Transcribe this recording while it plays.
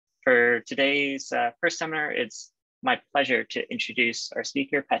For today's first seminar, it's my pleasure to introduce our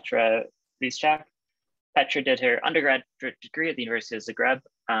speaker, Petra Vizjak. Petra did her undergraduate degree at the University of Zagreb,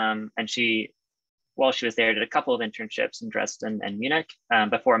 and while she was there, did a couple of internships in Dresden and Munich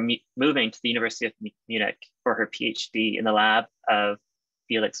before moving to the University of Munich for her PhD in the lab of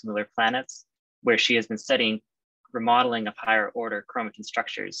Felix Muller planets, where she has been studying remodeling of higher order chromatin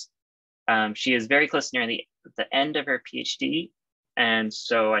structures. She is very close near the end of her PhD, and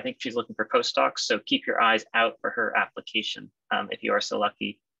so I think she's looking for postdocs, so keep your eyes out for her application if you are so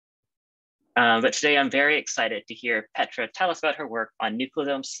lucky. But today I'm very excited to hear Petra tell us about her work on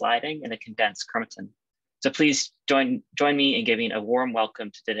nucleosome sliding in a condensed chromatin. So please join me in giving a warm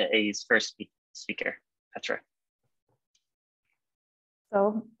welcome to today's first speaker, Petra.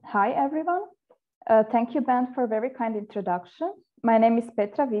 So, hi everyone. Thank you, Ben, for a very kind introduction. My name is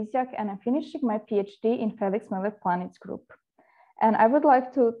Petra Vizjak and I'm finishing my PhD in Felix Muller Planets group. And I would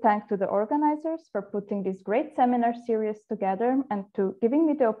like to thank the organizers for putting this great seminar series together and to giving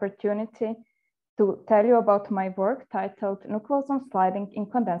me the opportunity to tell you about my work titled Nucleosome Sliding in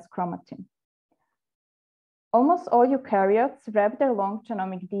Condensed Chromatin. Almost all eukaryotes wrap their long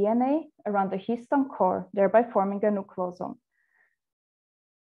genomic DNA around the histone core, thereby forming a nucleosome.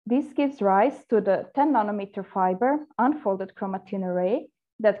 This gives rise to the 10 nanometer fiber unfolded chromatin array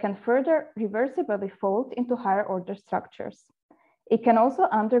that can further reversibly fold into higher order structures. It can also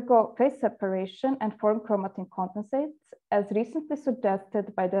undergo phase separation and form chromatin condensates, as recently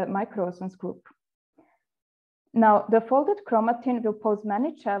suggested by the microsomes group. Now, the folded chromatin will pose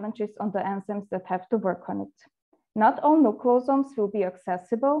many challenges on the enzymes that have to work on it. Not all nucleosomes will be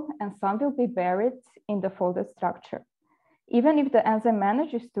accessible, and some will be buried in the folded structure. Even if the enzyme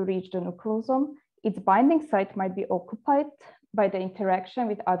manages to reach the nucleosome, its binding site might be occupied by the interaction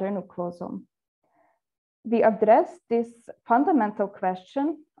with other nucleosomes. We addressed this fundamental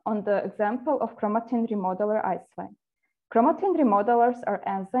question on the example of chromatin remodeler isolate. Chromatin remodelers are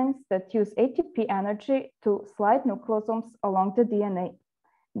enzymes that use ATP energy to slide nucleosomes along the DNA,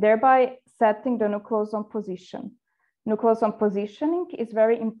 thereby setting the nucleosome position. Nucleosome positioning is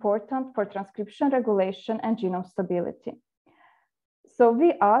very important for transcription regulation and genome stability. So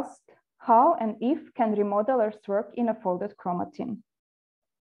we asked how and if can remodelers work in a folded chromatin.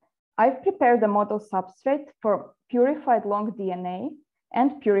 I've prepared a model substrate for purified long DNA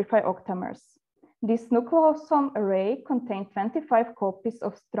and purified octamers. This nucleosome array contained 25 copies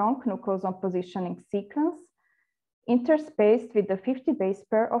of strong nucleosome positioning sequence interspaced with the 50 base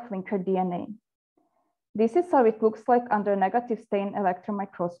pair of linker DNA. This is how it looks like under negative stain electron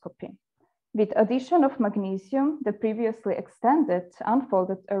microscopy. With addition of magnesium, the previously extended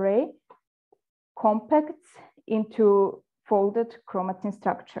unfolded array compacts into folded chromatin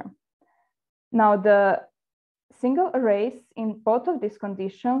structure. Now, the single arrays in both of these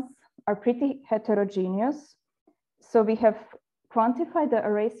conditions are pretty heterogeneous. So we have quantified the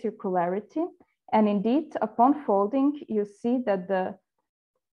array circularity. And indeed, upon folding, you see that the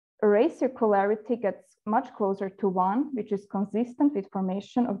array circularity gets much closer to 1, which is consistent with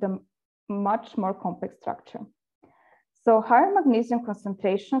formation of the much more complex structure. So higher magnesium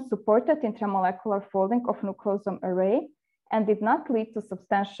concentration supported intramolecular folding of nucleosome array and did not lead to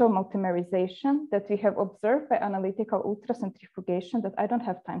substantial multimerization that we have observed by analytical ultracentrifugation that I don't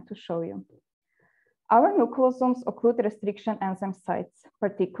have time to show you. Our nucleosomes occlude restriction enzyme sites.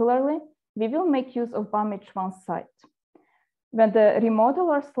 Particularly, we will make use of BAMH1 site. When the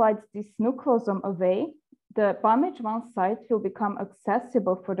remodeler slides this nucleosome away, the BAMH1 site will become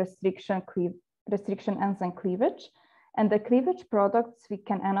accessible for restriction enzyme cleavage, and the cleavage products we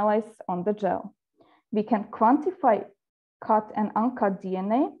can analyze on the gel. We can quantify cut and uncut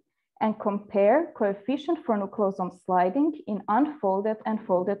DNA and compare coefficient for nucleosome sliding in unfolded and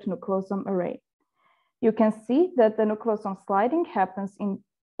folded nucleosome array. You can see that the nucleosome sliding happens in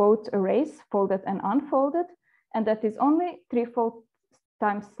both arrays, folded and unfolded, and that is only 3-fold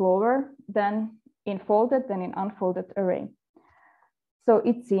times slower than in folded than in unfolded array. So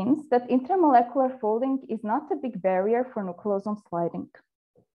it seems that intramolecular folding is not a big barrier for nucleosome sliding.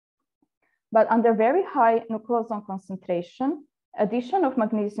 But under very high nucleosome concentration, addition of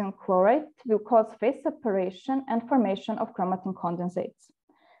magnesium chloride will cause phase separation and formation of chromatin condensates.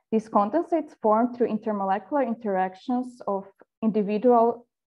 These condensates form through intermolecular interactions of individual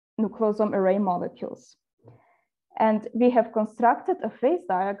nucleosome array molecules. And we have constructed a phase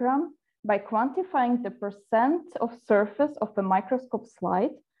diagram by quantifying the percent of surface of the microscope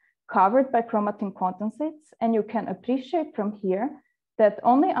slide covered by chromatin condensates. And you can appreciate from here that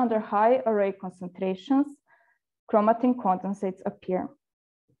only under high array concentrations, chromatin condensates appear.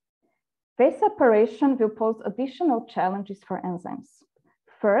 Phase separation will pose additional challenges for enzymes.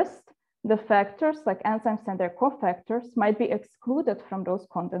 First, the factors like enzymes and their cofactors might be excluded from those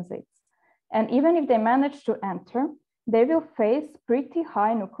condensates. And even if they manage to enter, they will face pretty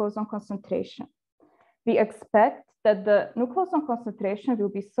high nucleosome concentration. We expect that the nucleosome concentration will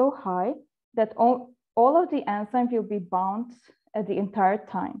be so high that all of the enzyme will be bound at the entire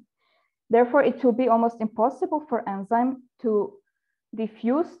time. Therefore, it will be almost impossible for enzyme to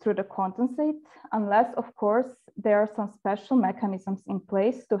diffuse through the condensate unless, of course, there are some special mechanisms in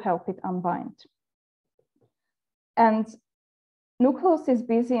place to help it unbind. And nucleus is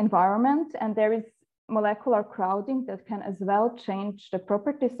busy environment, and there is molecular crowding that can as well change the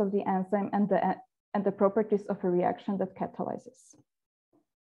properties of the enzyme and the properties of a reaction that catalyzes.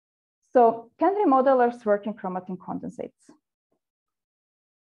 So can remodelers work in chromatin condensates?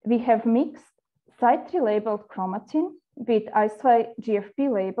 We have mixed Site3 labeled chromatin with I2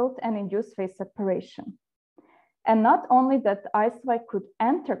 GFP labeled and induced phase separation. And not only that I2 could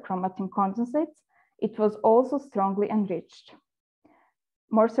enter chromatin condensates, it was also strongly enriched.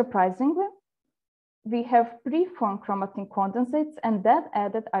 More surprisingly, we have preformed chromatin condensates, and that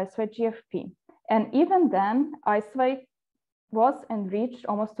added I2 GFP. And even then, I2 was enriched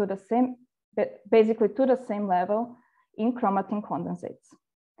almost to the same, basically to the same level in chromatin condensates.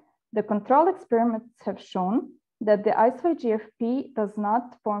 The control experiments have shown that the I2 GFP does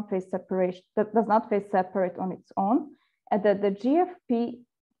not form phase separation, does not phase separate on its own, and that the GFP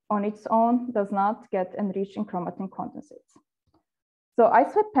on its own does not get enriched in chromatin condensates. So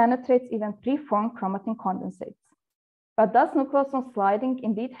I2 penetrates even preformed chromatin condensates. But does nucleosome sliding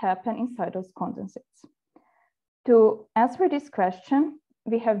indeed happen inside those condensates? To answer this question,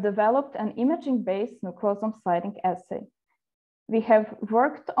 we have developed an imaging-based nucleosome sliding assay. We have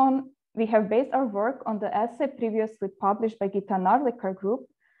based our work on the assay previously published by Gita Narlikar group,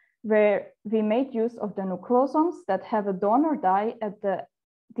 where we made use of the nucleosomes that have a donor dye at the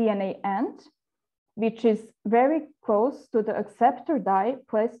DNA end, which is very close to the acceptor dye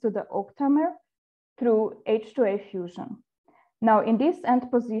placed to the octamer through H2A fusion. Now, in this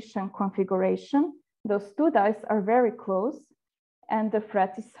end position configuration, those two dyes are very close and the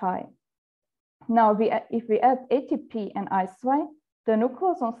fret is high. Now, if we add ATP and I2, the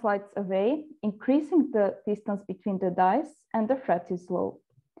nucleosome slides away, increasing the distance between the dyes, and the fret is low.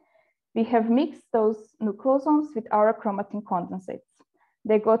 We have mixed those nucleosomes with our chromatin condensates.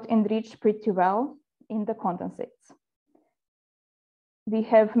 They got enriched pretty well in the condensates. We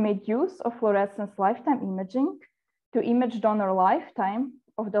have made use of fluorescence lifetime imaging to image donor lifetime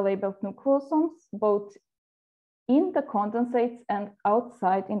of the labeled nucleosomes, both in the condensates and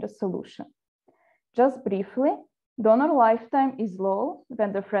outside in the solution. Just briefly, donor lifetime is low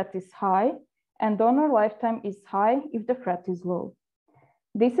when the fret is high, and donor lifetime is high if the fret is low.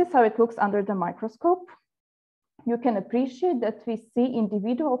 This is how it looks under the microscope. You can appreciate that we see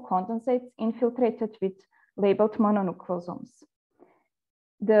individual condensates infiltrated with labeled mononucleosomes.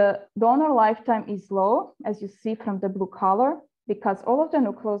 The donor lifetime is low, as you see from the blue color, because all of the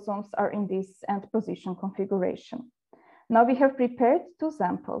nucleosomes are in this end position configuration. Now we have prepared two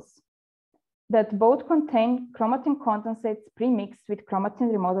samples that both contain chromatin condensates pre-mixed with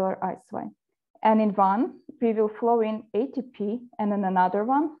chromatin remodeler I2. And in one, we will flow in ATP, and in another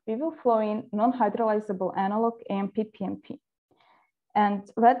one, we will flow in non-hydrolyzable analog AMP-PMP. And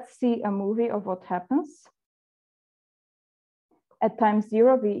let's see a movie of what happens. At time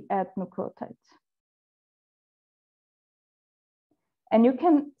 0, we add nucleotides. And you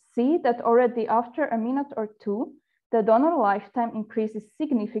can see that already after a minute or two, the donor lifetime increases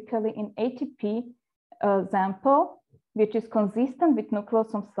significantly in ATP sample, which is consistent with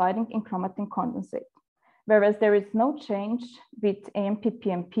nucleosome sliding in chromatin condensate, whereas there is no change with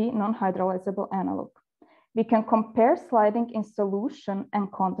AMP-PMP non-hydrolyzable analog. We can compare sliding in solution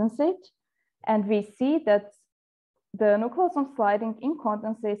and condensate, and we see that the nucleosome sliding in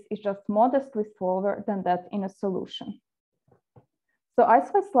condensates is just modestly slower than that in a solution. So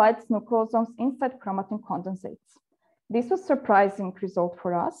I2 slides nucleosomes inside chromatin condensates. This was a surprising result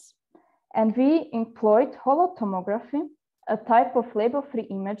for us. And we employed holotomography, a type of label-free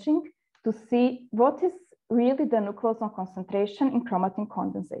imaging, to see what is really the nucleosome concentration in chromatin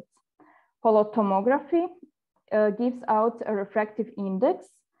condensates. Holotomography gives out a refractive index.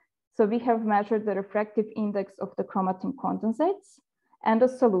 So we have measured the refractive index of the chromatin condensates and a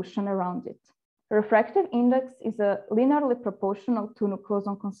solution around it. The refractive index is linearly proportional to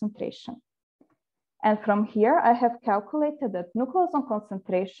nucleosome concentration. And from here, I have calculated that nucleosome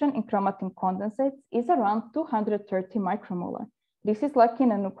concentration in chromatin condensates is around 230 micromolar. This is like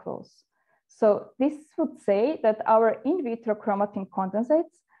in a nucleus. So this would say that our in vitro chromatin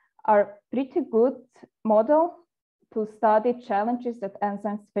condensates are pretty good model to study challenges that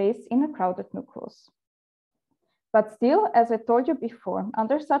enzymes face in a crowded nucleus. But still, as I told you before,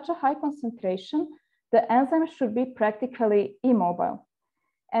 under such a high concentration, the enzyme should be practically immobile.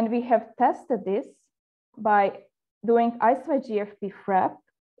 And we have tested this by doing ISY-GFP FRAP,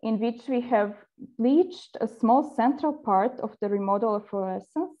 in which we have bleached a small central part of the remodeler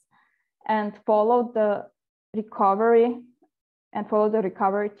fluorescence and followed the recovery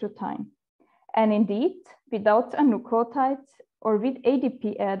through time. And indeed, without a nucleotide or with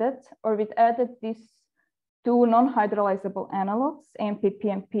ADP added, or with added these two non-hydrolyzable analogs,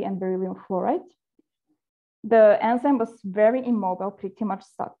 AMP-PMP and beryllium fluoride, the enzyme was very immobile, pretty much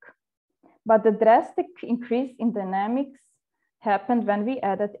stuck. But the drastic increase in dynamics happened when we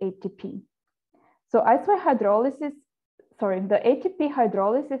added ATP. So the ATP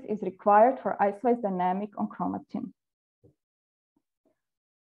hydrolysis is required for isolated dynamic on chromatin.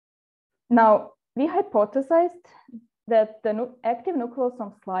 Now, we hypothesized that the active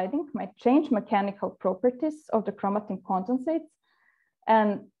nucleosome sliding might change mechanical properties of the chromatin condensates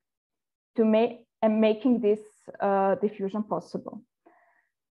and making this diffusion possible.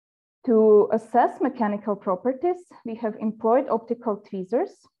 To assess mechanical properties, we have employed optical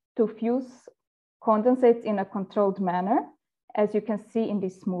tweezers to fuse condensates in a controlled manner, as you can see in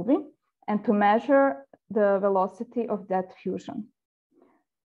this movie, and to measure the velocity of that fusion.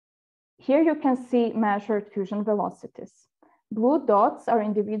 Here you can see measured fusion velocities. Blue dots are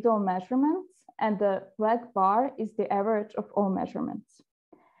individual measurements, and the black bar is the average of all measurements.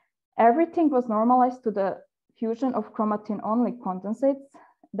 Everything was normalized to the fusion of chromatin-only condensates.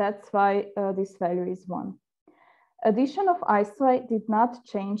 That's why this value is 1. Addition of ISY did not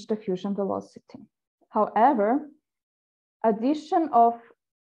change the fusion velocity. However, addition of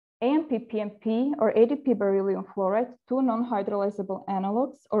AMP-PMP or ADP beryllium fluoride, two non-hydrolyzable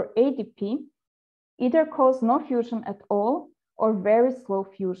analogs, or ADP, either cause no fusion at all or very slow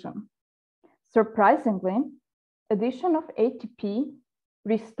fusion. Surprisingly, addition of ATP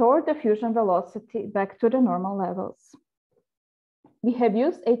restored the fusion velocity back to the normal levels. We have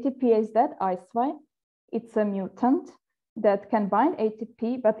used ATP as that ISY. It's a mutant that can bind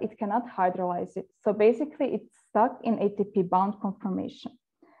ATP, but it cannot hydrolyze it. So basically, it's stuck in ATP-bound conformation.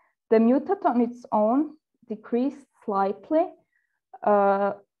 The mutant on its own decreased slightly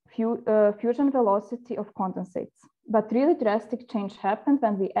fusion velocity of condensates, but really drastic change happened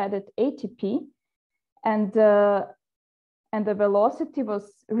when we added ATP, and the velocity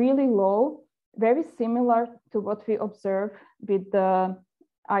was really low, very similar to what we observe with the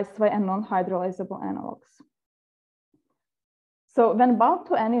ISY and non-hydrolyzable analogs. So when bound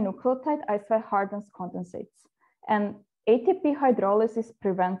to any nucleotide, ISY hardens condensates, and ATP hydrolysis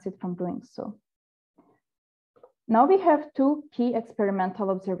prevents it from doing so. Now we have two key experimental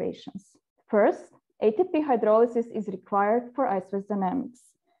observations. First, ATP hydrolysis is required for ISY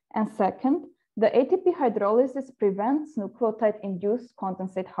dynamics. And second, the ATP hydrolysis prevents nucleotide-induced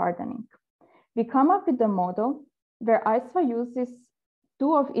condensate hardening. We come up with a model where ISY uses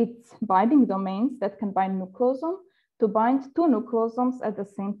two of its binding domains that can bind nucleosome to bind two nucleosomes at the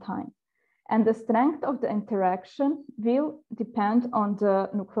same time. And the strength of the interaction will depend on the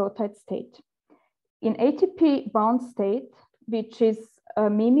nucleotide state. In ATP-bound state, which is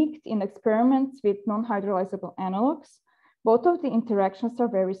mimicked in experiments with non-hydrolyzable analogs, both of the interactions are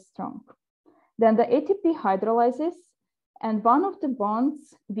very strong. Then the ATP hydrolyzes, and one of the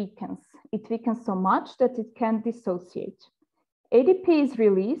bonds weakens. It weakens so much that it can dissociate. ADP is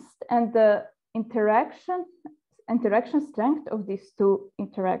released, and the interaction strength of these two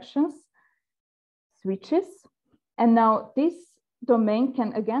interactions switches. And now this domain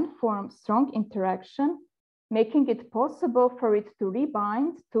can again form strong interaction, making it possible for it to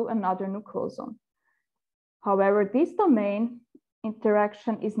rebind to another nucleosome. However, this domain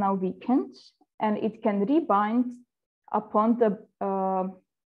interaction is now weakened, and it can rebind upon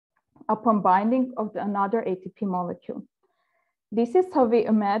binding of another ATP molecule. This is how we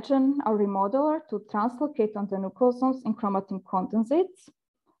imagine our remodeler to translocate on the nucleosomes in chromatin condensates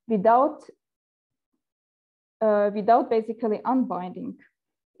without basically unbinding.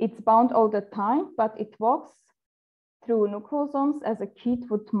 It's bound all the time, but it walks through nucleosomes as a kid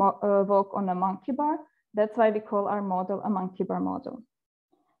would walk on a monkey bar. That's why we call our model a monkey bar model.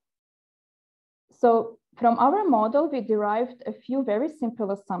 So from our model, we derived a few very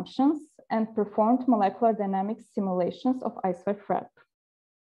simple assumptions and performed molecular dynamics simulations of ISY FRAP.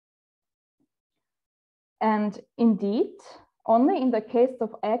 And indeed, only in the case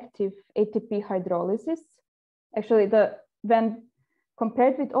of active ATP hydrolysis, actually, when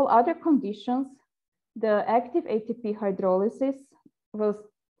compared with all other conditions, the active ATP hydrolysis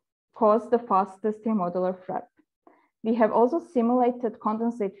caused the fastest remodeler FRAP. We have also simulated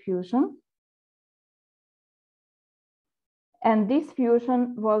condensate fusion. And this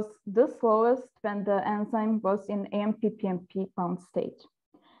fusion was the slowest when the enzyme was in AMP-PMP bound state.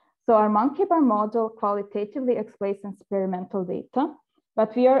 So our monkey bar model qualitatively explains experimental data,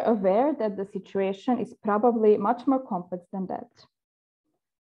 but we are aware that the situation is probably much more complex than that.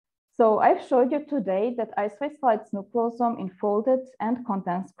 So I've showed you today that I2 slides nucleosome in folded and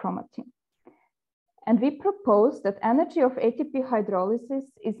condensed chromatin. And we propose that energy of ATP hydrolysis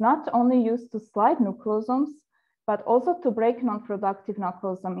is not only used to slide nucleosomes, but also to break non-productive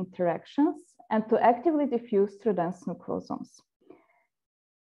nucleosome interactions and to actively diffuse through dense nucleosomes.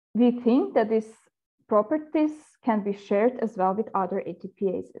 We think that these properties can be shared as well with other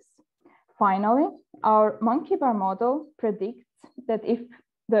ATPases. Finally, our monkey bar model predicts that if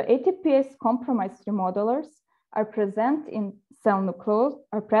the ATPase compromised remodelers are present in the cell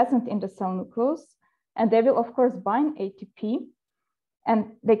nucleus, and they will of course bind ATP,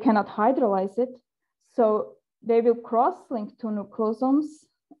 and they cannot hydrolyze it, so they will cross-link to nucleosomes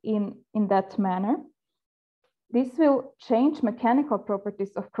in that manner. This will change mechanical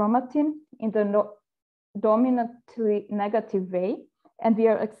properties of chromatin in the dominantly negative way, and we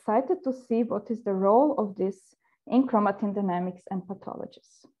are excited to see what is the role of this in chromatin dynamics and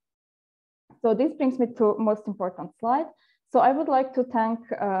pathologies. So this brings me to most important slide. So I would like to thank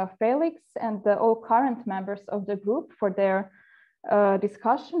Felix and all current members of the group for their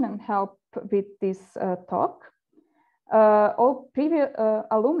discussion and help with this talk. All previous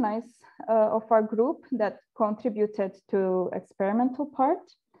alumni of our group that contributed to experimental part.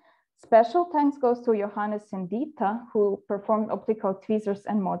 Special thanks goes to Johannes and Dita, who performed optical tweezers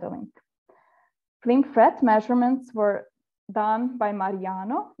and modeling. Flame thread measurements were done by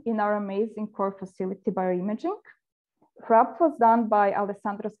Mariano in our amazing core facility bioimaging. FRAP was done by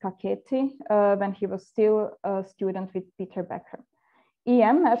Alessandro Scacchetti when he was still a student with Peter Becker.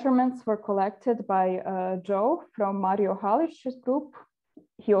 EM measurements were collected by Joe from Mario Halich's group.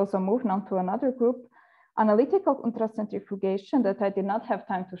 He also moved on to another group. Analytical ultracentrifugation that I did not have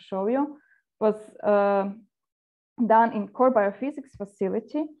time to show you was done in core biophysics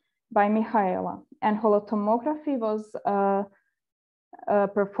facility by Michaela, and holotomography was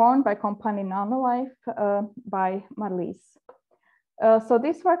performed by company Nanolife by Marlies. So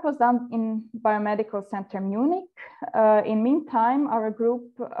this work was done in Biomedical Center Munich. In meantime, our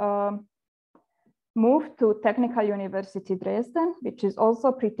group moved to Technical University Dresden, which is also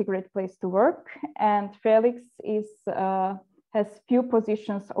a pretty great place to work. And Felix has few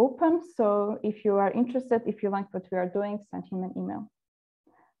positions open. So if you are interested, if you like what we are doing, send him an email.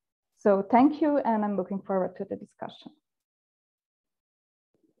 So thank you, and I'm looking forward to the discussion.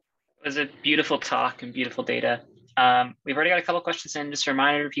 It was a beautiful talk and beautiful data. We've already got a couple of questions in. Just a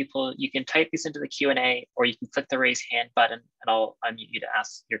reminder to people, you can type these into the Q&A, or you can click the raise hand button and I'll unmute you to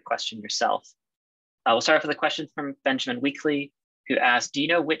ask your question yourself. We'll start off with a question from Benjamin Weekly, who asked, do you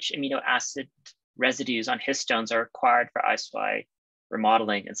know which amino acid residues on histones are required for I2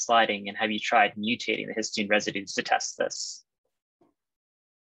 remodeling and sliding? And have you tried mutating the histone residues to test this?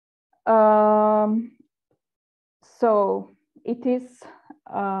 So it is,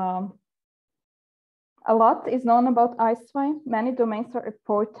 a lot is known about I2. Many domains are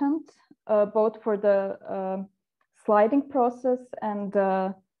important, both for the sliding process and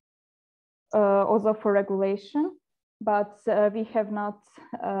also for regulation, but we have not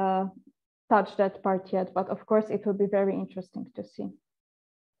touched that part yet, but of course it will be very interesting to see.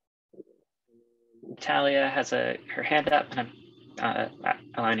 Natalia has her hand up, and I'm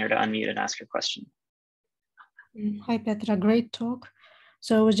allowing her to unmute and ask her question. Hi Petra, great talk.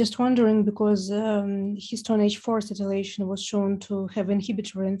 So I was just wondering, because histone H4 acetylation was shown to have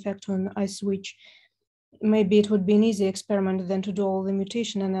inhibitory effect on I-switch, maybe it would be an easy experiment then to do all the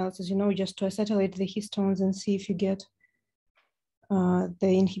mutation analysis, you know, just to acetylate the histones and see if you get the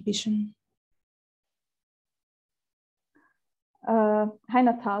inhibition. Hi,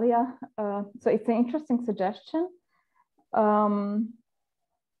 Natalia. So it's an interesting suggestion.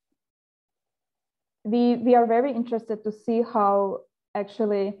 We are very interested to see how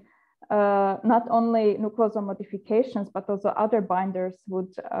actually not only nucleosome modifications, but also other binders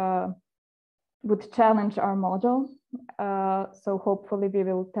would challenge our model. So hopefully we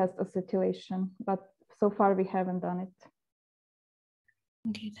will test acetylation, but so far we haven't done it.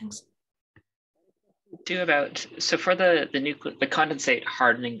 Okay, thanks. So for the condensate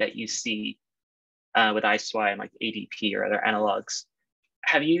hardening that you see with I2 and like ADP or other analogs,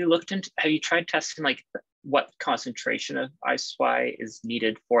 have you tried testing like what concentration of I2 is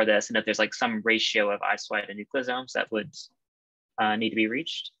needed for this, and if there's like some ratio of I2 to nucleosomes that would need to be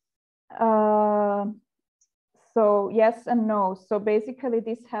reached? So yes and no. So basically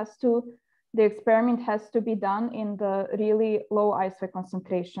the experiment has to be done in the really low ISY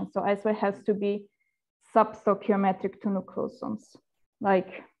concentration. So ISY has to be substoichiometric to nucleosomes,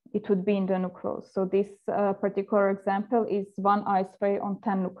 like it would be in the nucleus. So this particular example is 1 ISY on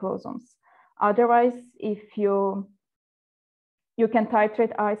 10 nucleosomes. Otherwise, if you can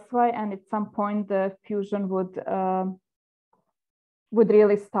titrate ISY, and at some point the fusion would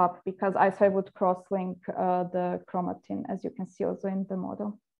really stop, because ISY would cross-link the chromatin, as you can see also in the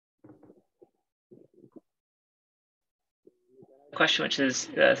model. Question, which is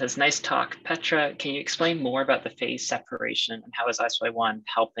says, nice talk, Petra. Can you explain more about the phase separation and how is ISY1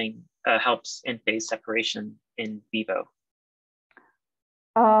 helps in phase separation in vivo?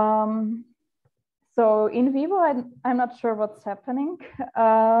 So in vivo, I'm not sure what's happening,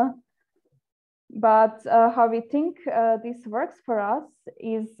 but how we think this works for us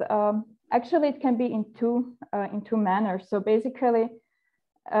is actually it can be in two manners. So basically,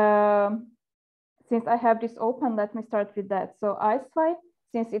 since I have this open, let me start with that. So ISY,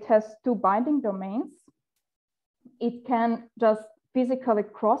 since it has 2 binding domains, it can just physically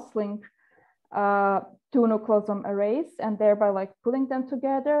cross-link 2 nucleosome arrays, and thereby like pulling them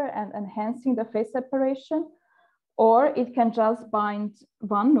together and enhancing the phase separation. Or it can just bind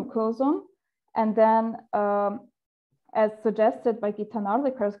 1 nucleosome, and then as suggested by Gita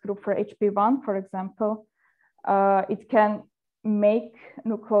Narlikar's group for HP1, for example, it can make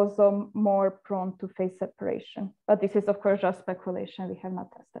nucleosome more prone to phase separation. But this is of course just speculation. We have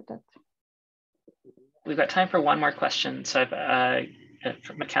not tested that. We've got time for one more question. So I've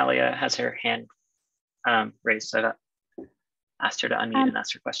Michaelia has her hand raised, so I've asked her to unmute and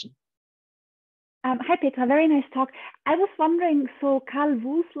ask her question. Hi Petra, very nice talk. I was wondering, so Carl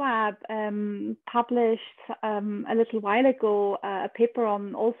Wu's lab published a little while ago a paper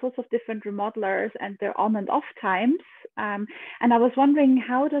on all sorts of different remodelers and their on and off times. And I was wondering,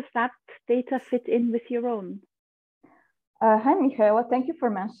 how does that data fit in with your own? Hi Michaela, thank you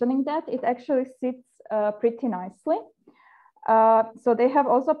for mentioning that. It actually sits pretty nicely. So they have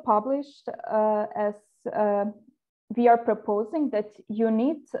also published as we are proposing that you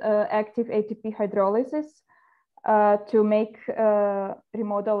need active ATP hydrolysis to make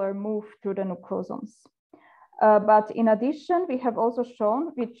remodeler move through the nucleosomes. But in addition, we have also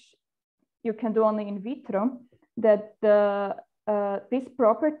shown, which you can do only in vitro, that this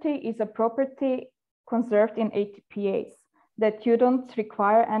property is a property conserved in ATPase, that you don't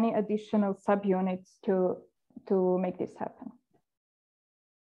require any additional subunits to make this happen.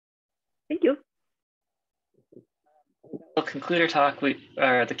 Thank you. We'll conclude our talk.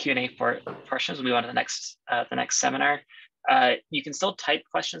 The Q&A portions. We on to the next seminar. You can still type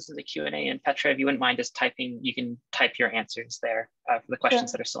questions in the Q&A, and Petra, if you wouldn't mind just typing, you can type your answers there for the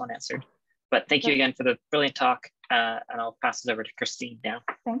questions that are still unanswered. But thank you again for the brilliant talk, and I'll pass this over to Christine now.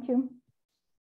 Thank you.